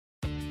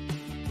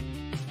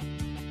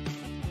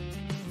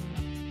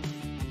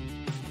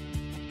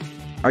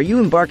Are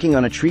you embarking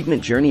on a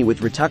treatment journey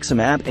with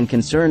rituximab and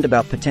concerned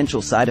about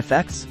potential side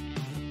effects?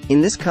 In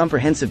this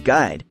comprehensive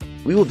guide,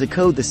 we will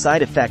decode the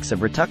side effects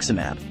of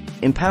rituximab,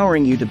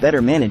 empowering you to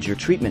better manage your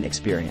treatment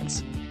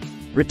experience.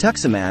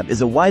 Rituximab is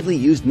a widely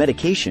used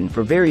medication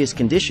for various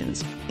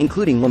conditions,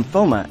 including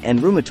lymphoma and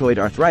rheumatoid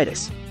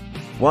arthritis.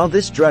 While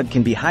this drug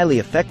can be highly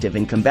effective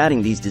in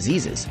combating these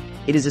diseases,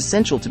 it is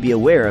essential to be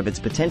aware of its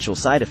potential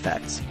side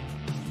effects.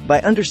 By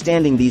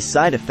understanding these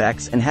side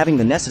effects and having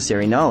the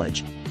necessary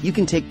knowledge, you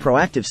can take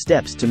proactive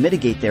steps to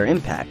mitigate their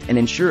impact and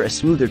ensure a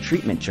smoother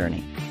treatment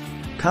journey.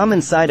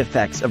 Common side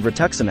effects of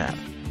rituximab.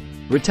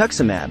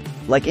 Rituximab,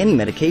 like any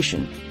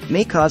medication,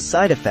 may cause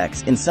side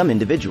effects in some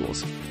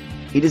individuals.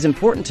 It is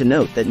important to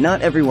note that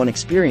not everyone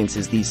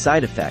experiences these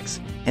side effects,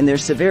 and their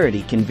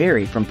severity can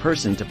vary from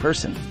person to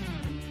person.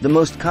 The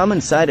most common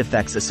side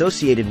effects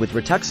associated with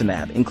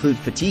rituximab include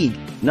fatigue,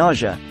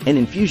 nausea, and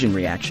infusion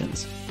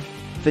reactions.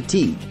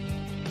 Fatigue.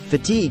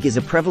 Fatigue is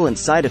a prevalent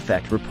side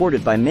effect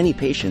reported by many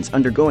patients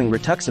undergoing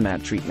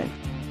rituximab treatment.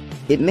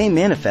 It may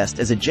manifest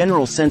as a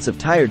general sense of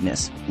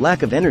tiredness,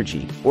 lack of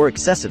energy, or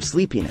excessive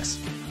sleepiness.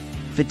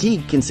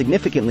 Fatigue can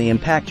significantly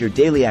impact your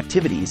daily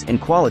activities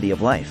and quality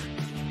of life.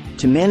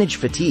 To manage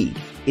fatigue,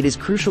 it is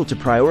crucial to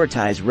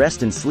prioritize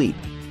rest and sleep,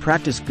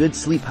 practice good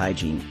sleep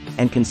hygiene,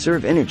 and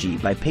conserve energy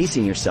by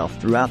pacing yourself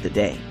throughout the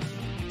day.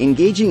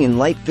 Engaging in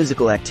light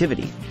physical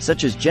activity,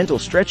 such as gentle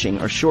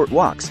stretching or short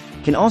walks,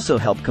 can also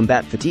help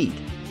combat fatigue.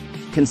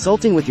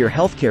 Consulting with your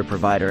healthcare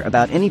provider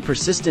about any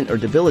persistent or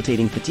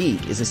debilitating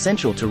fatigue is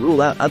essential to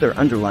rule out other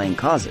underlying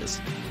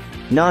causes.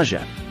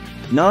 Nausea.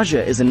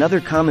 Nausea is another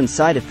common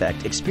side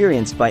effect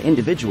experienced by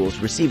individuals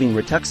receiving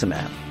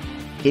rituximab.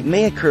 It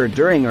may occur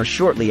during or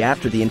shortly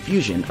after the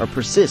infusion or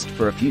persist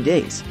for a few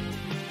days.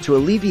 To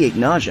alleviate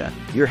nausea,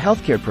 your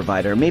healthcare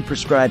provider may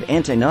prescribe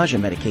anti-nausea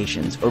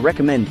medications or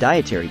recommend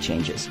dietary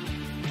changes.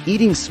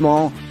 Eating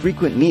small,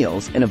 frequent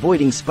meals and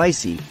avoiding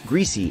spicy,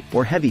 greasy,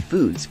 or heavy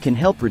foods can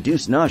help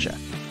reduce nausea.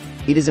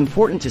 It is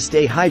important to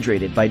stay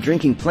hydrated by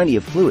drinking plenty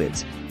of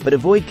fluids, but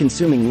avoid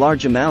consuming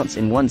large amounts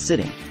in one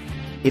sitting.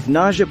 If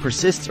nausea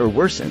persists or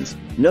worsens,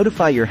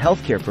 notify your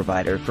healthcare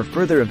provider for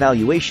further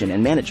evaluation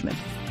and management.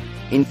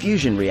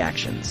 Infusion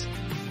reactions.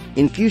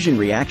 Infusion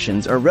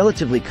reactions are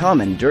relatively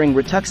common during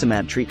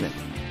rituximab treatment.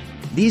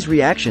 These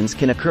reactions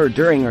can occur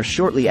during or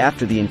shortly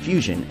after the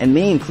infusion and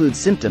may include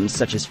symptoms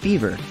such as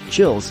fever,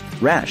 chills,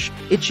 rash,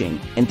 itching,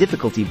 and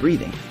difficulty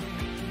breathing.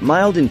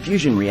 Mild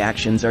infusion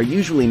reactions are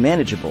usually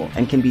manageable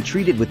and can be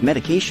treated with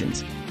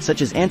medications,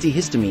 such as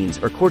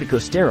antihistamines or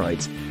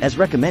corticosteroids, as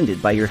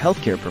recommended by your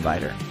healthcare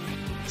provider.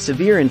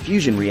 Severe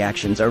infusion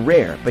reactions are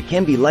rare but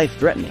can be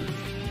life-threatening.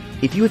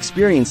 If you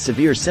experience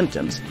severe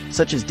symptoms,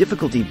 such as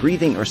difficulty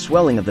breathing or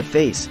swelling of the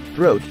face,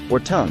 throat, or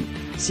tongue,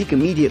 seek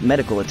immediate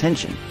medical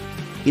attention.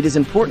 It is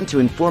important to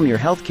inform your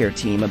healthcare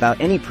team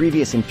about any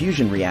previous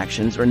infusion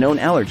reactions or known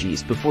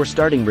allergies before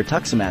starting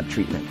rituximab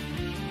treatment.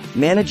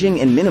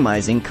 Managing and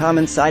minimizing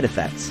common side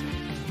effects.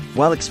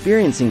 While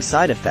experiencing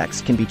side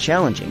effects can be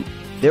challenging,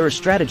 there are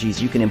strategies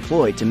you can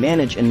employ to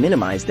manage and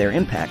minimize their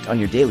impact on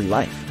your daily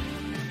life.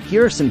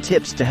 Here are some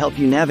tips to help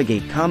you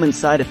navigate common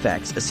side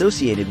effects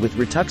associated with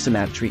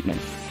rituximab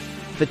treatment.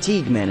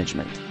 Fatigue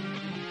management.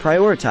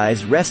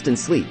 Prioritize rest and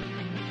sleep.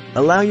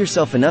 Allow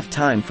yourself enough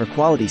time for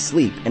quality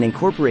sleep and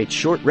incorporate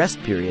short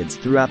rest periods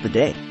throughout the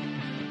day.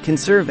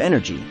 Conserve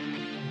energy.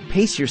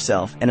 Pace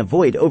yourself and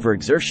avoid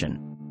overexertion.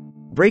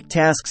 Break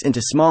tasks into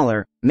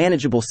smaller,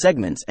 manageable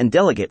segments and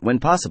delegate when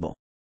possible.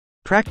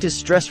 Practice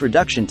stress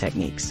reduction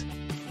techniques.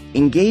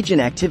 Engage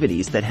in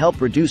activities that help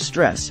reduce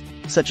stress,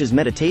 such as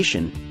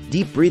meditation,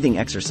 deep breathing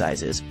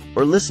exercises,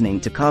 or listening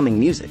to calming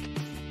music.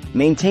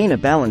 Maintain a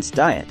balanced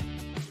diet.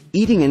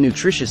 Eating a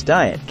nutritious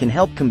diet can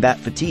help combat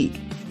fatigue.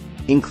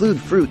 Include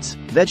fruits,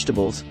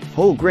 vegetables,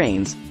 whole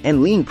grains,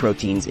 and lean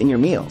proteins in your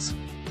meals.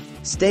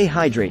 Stay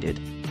hydrated.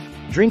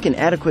 Drink an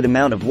adequate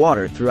amount of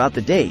water throughout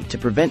the day to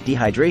prevent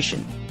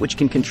dehydration, which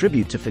can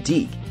contribute to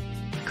fatigue.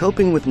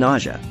 Coping with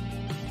nausea.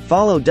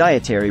 Follow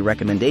dietary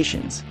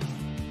recommendations.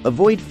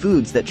 Avoid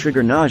foods that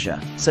trigger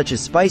nausea, such as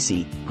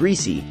spicy,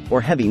 greasy,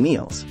 or heavy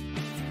meals.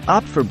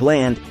 Opt for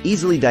bland,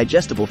 easily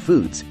digestible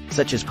foods,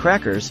 such as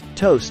crackers,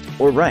 toast,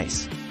 or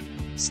rice.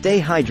 Stay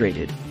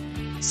hydrated.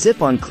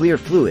 Sip on clear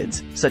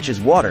fluids, such as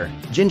water,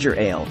 ginger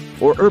ale,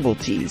 or herbal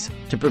teas,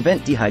 to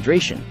prevent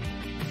dehydration.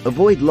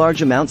 Avoid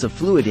large amounts of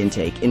fluid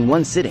intake in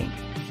one sitting.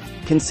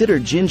 Consider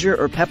ginger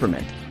or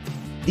peppermint.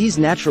 These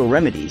natural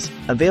remedies,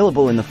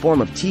 available in the form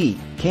of tea,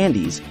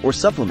 candies, or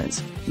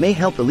supplements, may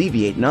help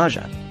alleviate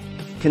nausea.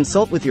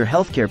 Consult with your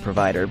healthcare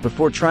provider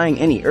before trying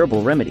any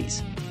herbal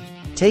remedies.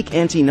 Take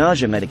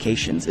anti-nausea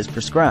medications as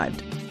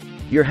prescribed.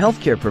 Your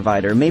healthcare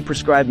provider may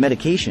prescribe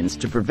medications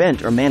to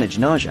prevent or manage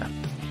nausea.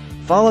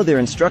 Follow their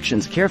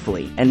instructions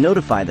carefully and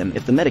notify them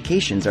if the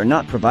medications are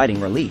not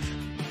providing relief.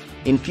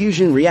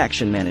 Infusion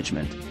reaction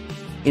management.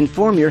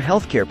 Inform your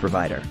healthcare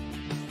provider.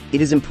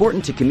 It is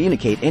important to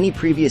communicate any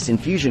previous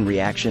infusion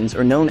reactions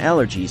or known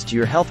allergies to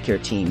your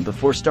healthcare team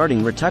before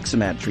starting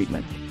rituximab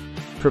treatment.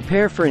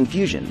 Prepare for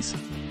infusions.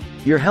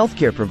 Your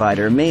healthcare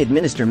provider may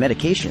administer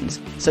medications,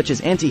 such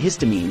as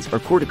antihistamines or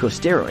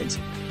corticosteroids,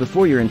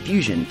 before your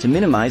infusion to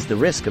minimize the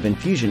risk of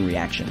infusion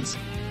reactions.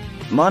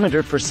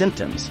 Monitor for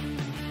symptoms.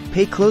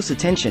 Pay close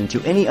attention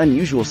to any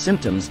unusual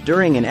symptoms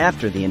during and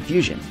after the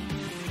infusion.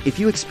 If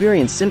you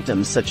experience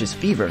symptoms such as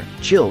fever,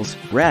 chills,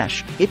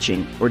 rash,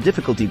 itching, or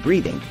difficulty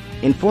breathing,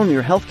 inform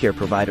your healthcare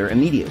provider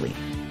immediately.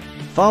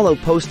 Follow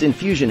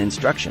post-infusion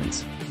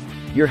instructions.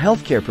 Your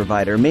healthcare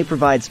provider may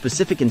provide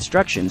specific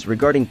instructions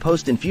regarding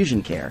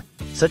post-infusion care,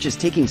 such as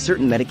taking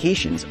certain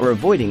medications or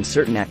avoiding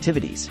certain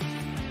activities.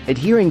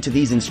 Adhering to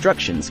these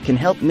instructions can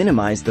help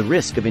minimize the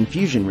risk of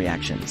infusion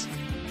reactions.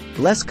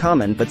 Less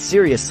common but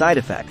serious side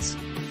effects.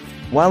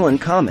 While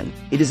uncommon,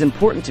 it is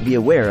important to be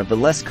aware of the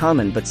less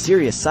common but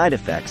serious side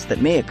effects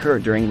that may occur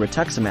during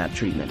rituximab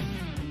treatment.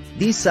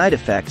 These side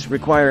effects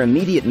require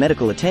immediate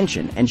medical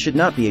attention and should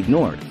not be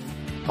ignored.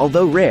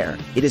 Although rare,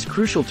 it is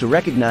crucial to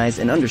recognize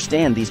and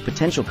understand these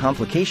potential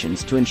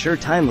complications to ensure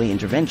timely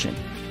intervention.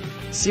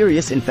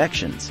 Serious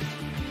infections.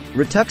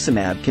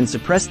 Rituximab can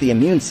suppress the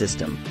immune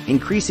system,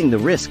 increasing the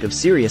risk of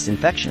serious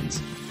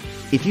infections.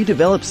 If you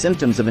develop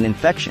symptoms of an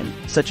infection,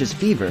 such as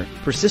fever,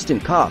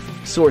 persistent cough,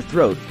 sore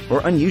throat,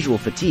 or unusual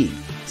fatigue,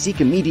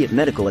 seek immediate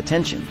medical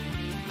attention.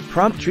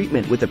 Prompt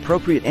treatment with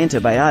appropriate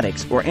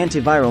antibiotics or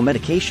antiviral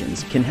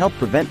medications can help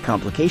prevent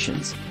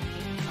complications.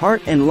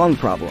 Heart and lung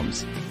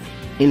problems.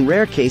 In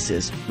rare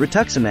cases,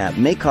 rituximab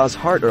may cause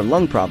heart or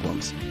lung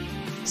problems.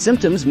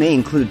 Symptoms may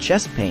include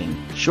chest pain,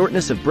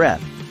 shortness of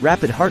breath,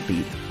 rapid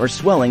heartbeat, or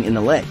swelling in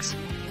the legs.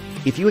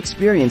 If you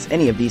experience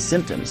any of these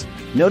symptoms,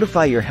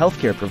 notify your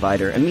healthcare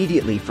provider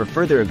immediately for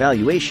further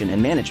evaluation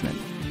and management.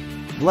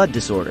 Blood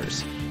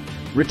disorders.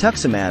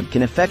 Rituximab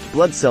can affect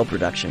blood cell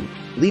production,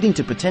 leading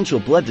to potential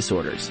blood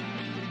disorders.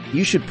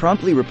 You should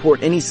promptly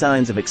report any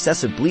signs of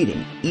excessive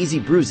bleeding, easy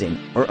bruising,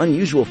 or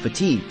unusual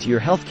fatigue to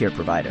your healthcare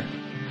provider.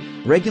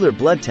 Regular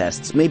blood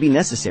tests may be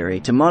necessary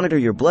to monitor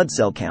your blood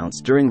cell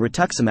counts during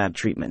rituximab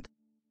treatment.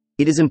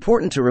 It is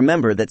important to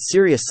remember that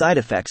serious side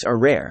effects are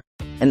rare,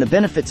 and the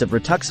benefits of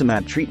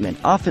rituximab treatment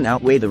often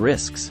outweigh the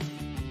risks.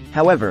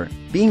 However,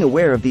 being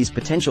aware of these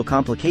potential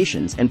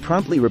complications and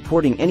promptly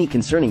reporting any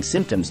concerning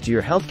symptoms to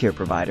your healthcare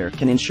provider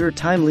can ensure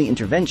timely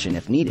intervention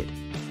if needed.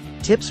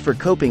 Tips for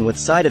coping with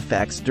side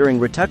effects during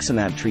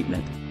rituximab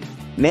treatment.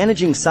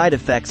 Managing side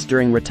effects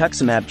during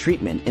rituximab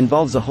treatment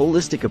involves a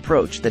holistic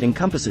approach that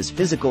encompasses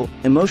physical,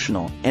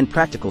 emotional, and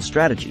practical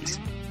strategies.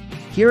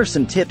 Here are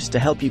some tips to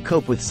help you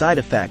cope with side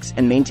effects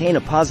and maintain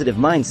a positive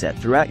mindset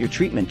throughout your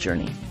treatment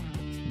journey.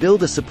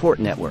 Build a support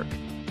network.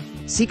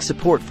 Seek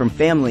support from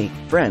family,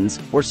 friends,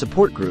 or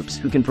support groups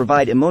who can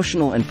provide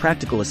emotional and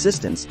practical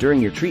assistance during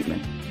your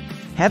treatment.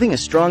 Having a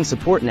strong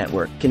support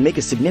network can make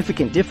a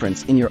significant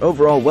difference in your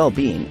overall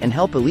well-being and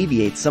help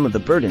alleviate some of the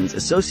burdens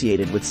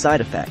associated with side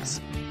effects.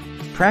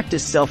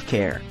 Practice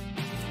self-care.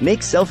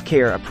 Make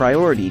self-care a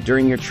priority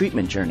during your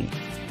treatment journey.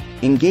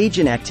 Engage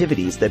in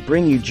activities that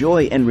bring you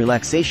joy and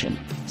relaxation,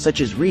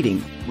 such as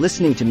reading,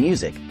 listening to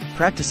music,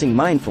 practicing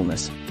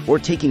mindfulness, or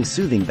taking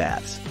soothing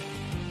baths.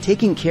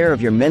 Taking care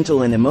of your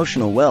mental and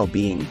emotional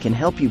well-being can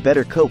help you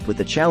better cope with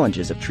the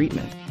challenges of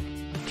treatment.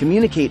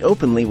 Communicate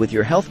openly with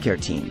your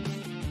healthcare team.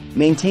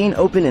 Maintain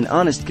open and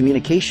honest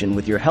communication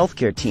with your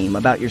healthcare team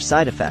about your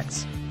side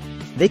effects.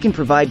 They can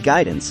provide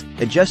guidance,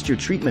 adjust your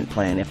treatment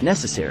plan if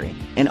necessary,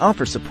 and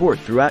offer support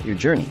throughout your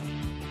journey.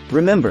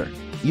 Remember,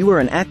 you are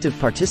an active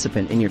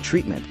participant in your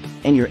treatment,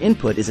 and your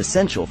input is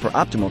essential for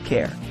optimal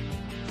care.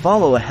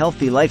 Follow a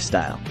healthy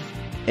lifestyle.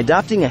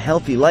 Adopting a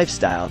healthy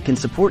lifestyle can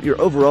support your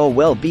overall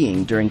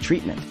well-being during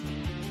treatment.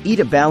 Eat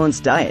a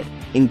balanced diet,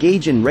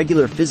 engage in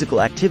regular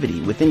physical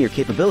activity within your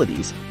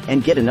capabilities,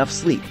 and get enough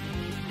sleep.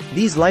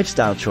 These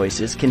lifestyle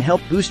choices can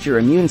help boost your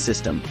immune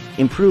system,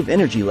 improve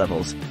energy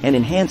levels, and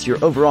enhance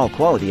your overall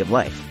quality of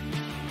life.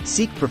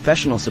 Seek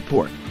professional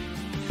support.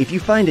 If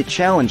you find it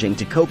challenging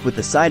to cope with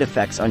the side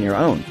effects on your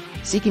own,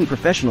 seeking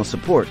professional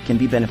support can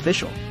be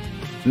beneficial.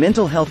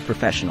 Mental health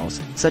professionals,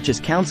 such as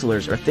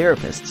counselors or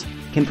therapists,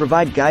 can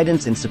provide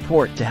guidance and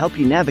support to help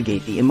you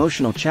navigate the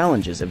emotional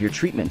challenges of your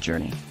treatment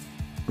journey.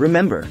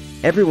 Remember,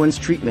 everyone's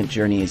treatment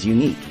journey is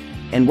unique,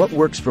 and what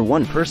works for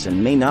one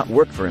person may not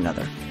work for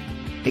another.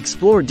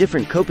 Explore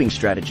different coping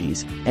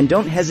strategies, and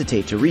don't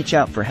hesitate to reach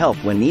out for help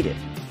when needed.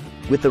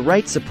 With the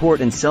right support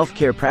and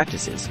self-care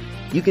practices,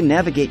 you can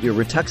navigate your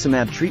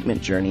rituximab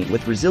treatment journey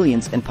with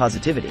resilience and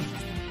positivity.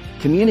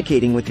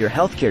 Communicating with your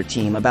healthcare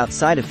team about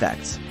side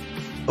effects.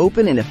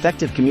 Open and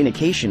effective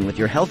communication with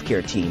your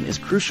healthcare team is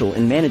crucial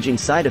in managing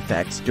side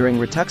effects during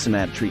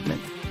rituximab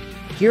treatment.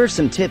 Here are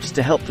some tips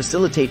to help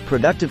facilitate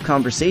productive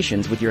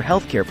conversations with your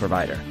healthcare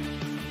provider.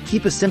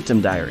 Keep a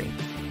symptom diary.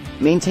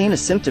 Maintain a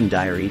symptom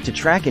diary to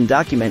track and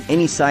document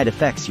any side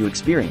effects you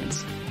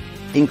experience.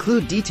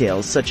 Include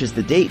details such as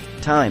the date,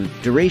 time,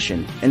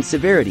 duration, and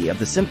severity of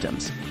the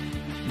symptoms.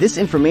 This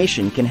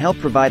information can help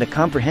provide a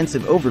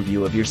comprehensive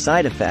overview of your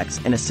side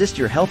effects and assist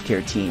your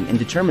healthcare team in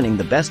determining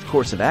the best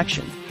course of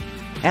action.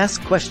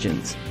 Ask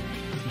questions.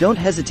 Don't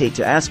hesitate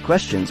to ask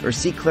questions or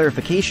seek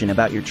clarification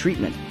about your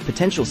treatment,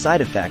 potential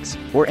side effects,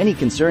 or any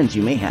concerns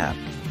you may have.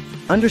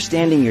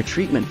 Understanding your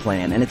treatment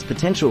plan and its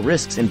potential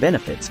risks and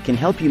benefits can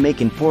help you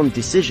make informed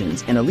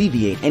decisions and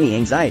alleviate any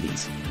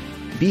anxieties.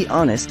 Be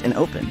honest and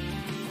open.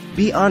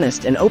 Be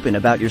honest and open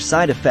about your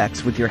side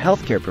effects with your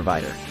healthcare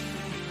provider.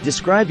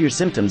 Describe your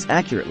symptoms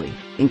accurately,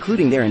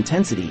 including their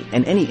intensity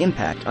and any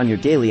impact on your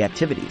daily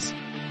activities.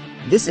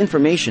 This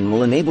information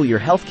will enable your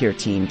healthcare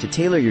team to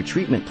tailor your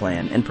treatment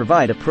plan and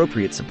provide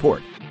appropriate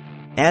support.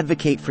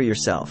 Advocate for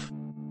yourself.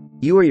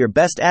 You are your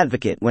best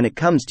advocate when it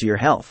comes to your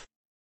health.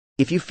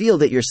 If you feel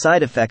that your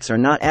side effects are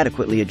not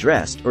adequately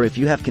addressed or if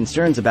you have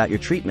concerns about your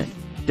treatment,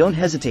 don't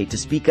hesitate to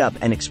speak up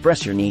and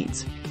express your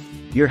needs.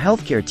 Your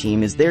healthcare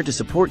team is there to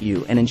support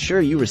you and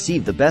ensure you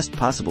receive the best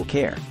possible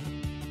care.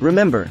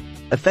 Remember,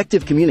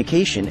 effective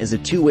communication is a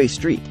two-way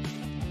street.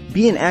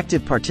 Be an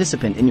active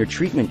participant in your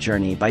treatment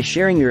journey by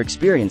sharing your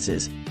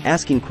experiences,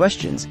 asking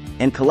questions,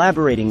 and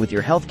collaborating with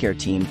your healthcare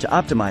team to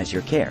optimize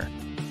your care.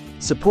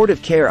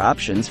 Supportive care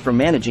options for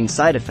managing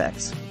side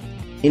effects.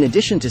 In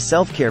addition to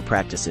self-care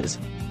practices,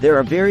 there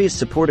are various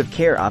supportive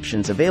care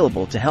options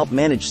available to help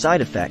manage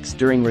side effects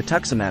during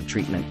rituximab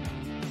treatment.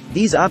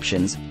 These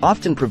options,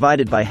 often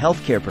provided by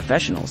healthcare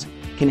professionals,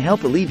 can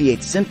help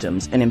alleviate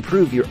symptoms and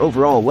improve your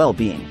overall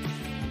well-being.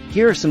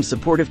 Here are some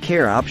supportive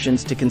care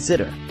options to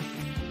consider.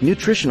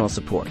 Nutritional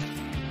support.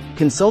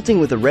 Consulting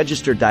with a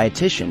registered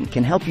dietitian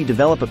can help you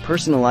develop a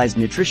personalized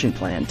nutrition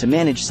plan to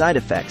manage side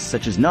effects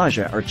such as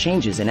nausea or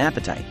changes in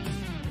appetite.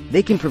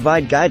 They can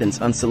provide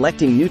guidance on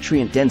selecting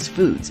nutrient-dense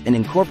foods and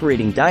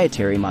incorporating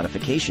dietary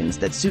modifications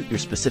that suit your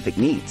specific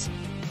needs.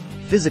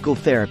 Physical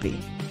therapy.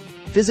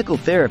 Physical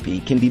therapy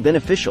can be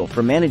beneficial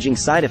for managing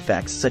side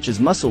effects such as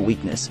muscle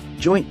weakness,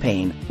 joint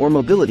pain, or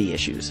mobility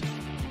issues.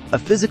 A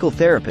physical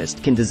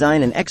therapist can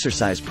design an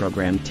exercise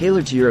program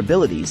tailored to your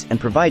abilities and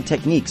provide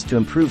techniques to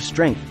improve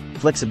strength,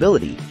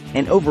 flexibility,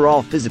 and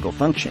overall physical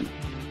function.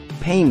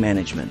 Pain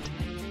management.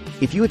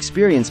 If you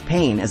experience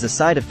pain as a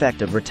side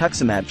effect of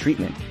rituximab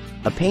treatment,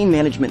 a pain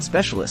management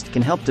specialist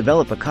can help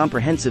develop a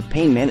comprehensive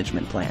pain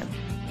management plan.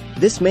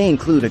 This may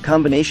include a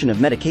combination of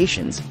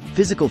medications,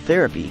 physical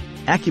therapy,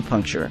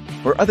 acupuncture,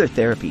 or other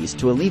therapies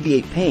to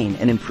alleviate pain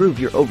and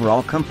improve your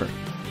overall comfort.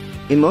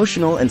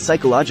 Emotional and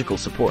psychological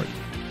support.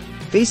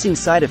 Facing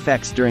side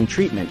effects during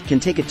treatment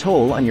can take a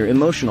toll on your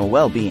emotional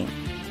well-being.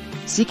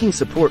 Seeking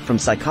support from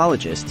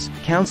psychologists,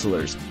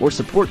 counselors, or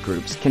support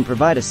groups can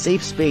provide a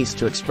safe space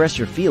to express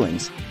your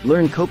feelings,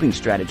 learn coping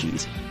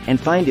strategies, and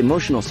find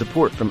emotional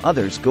support from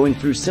others going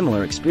through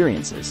similar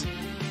experiences.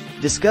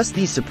 Discuss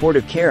these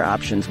supportive care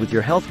options with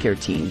your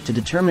healthcare team to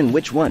determine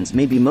which ones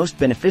may be most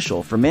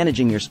beneficial for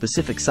managing your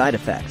specific side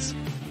effects.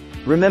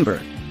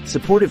 Remember,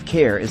 supportive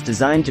care is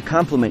designed to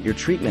complement your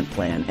treatment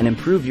plan and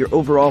improve your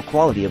overall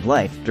quality of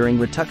life during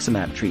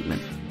rituximab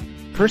treatment.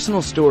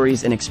 Personal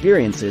stories and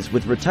experiences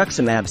with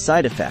rituximab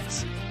side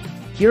effects.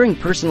 Hearing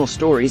personal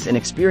stories and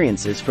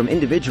experiences from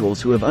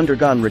individuals who have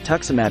undergone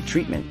rituximab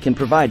treatment can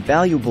provide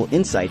valuable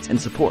insights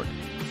and support.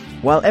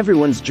 While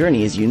everyone's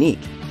journey is unique,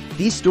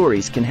 these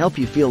stories can help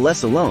you feel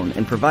less alone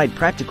and provide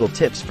practical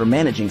tips for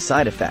managing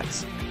side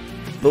effects.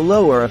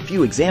 Below are a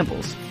few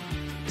examples.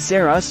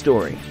 Sarah's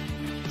story.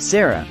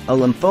 Sarah, a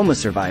lymphoma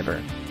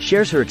survivor,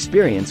 shares her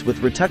experience with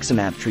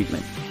rituximab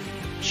treatment.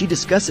 She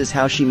discusses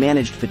how she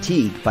managed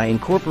fatigue by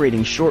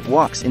incorporating short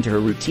walks into her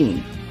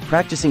routine,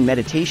 practicing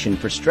meditation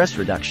for stress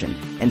reduction,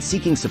 and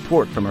seeking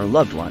support from her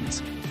loved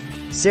ones.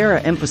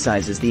 Sarah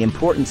emphasizes the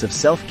importance of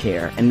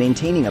self-care and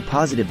maintaining a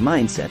positive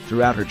mindset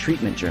throughout her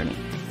treatment journey.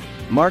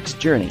 Mark's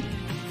journey.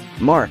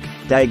 Mark,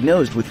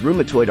 diagnosed with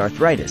rheumatoid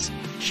arthritis,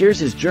 shares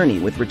his journey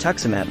with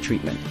rituximab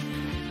treatment.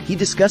 He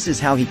discusses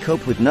how he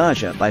coped with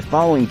nausea by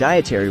following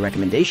dietary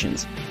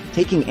recommendations,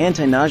 taking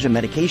anti-nausea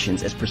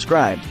medications as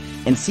prescribed,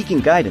 and seeking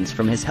guidance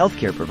from his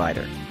healthcare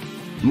provider.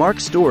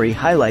 Mark's story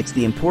highlights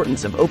the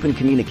importance of open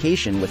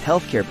communication with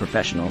healthcare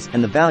professionals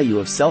and the value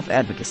of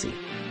self-advocacy.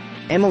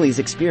 Emily's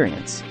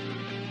experience.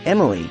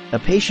 Emily, a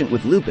patient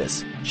with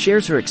lupus,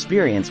 shares her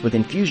experience with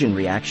infusion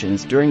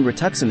reactions during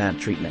rituximab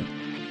treatment.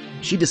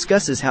 She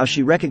discusses how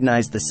she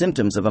recognized the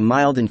symptoms of a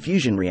mild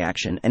infusion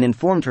reaction and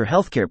informed her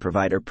healthcare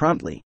provider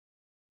promptly.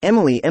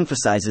 Emily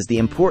emphasizes the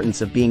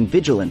importance of being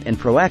vigilant and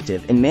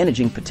proactive in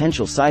managing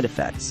potential side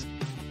effects.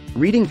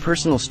 Reading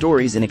personal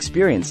stories and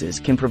experiences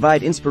can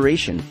provide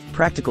inspiration,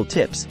 practical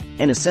tips,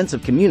 and a sense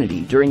of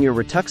community during your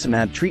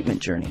rituximab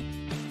treatment journey.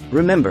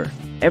 Remember,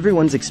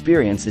 everyone's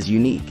experience is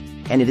unique,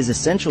 and it is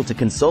essential to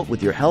consult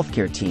with your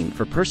healthcare team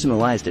for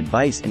personalized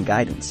advice and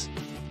guidance.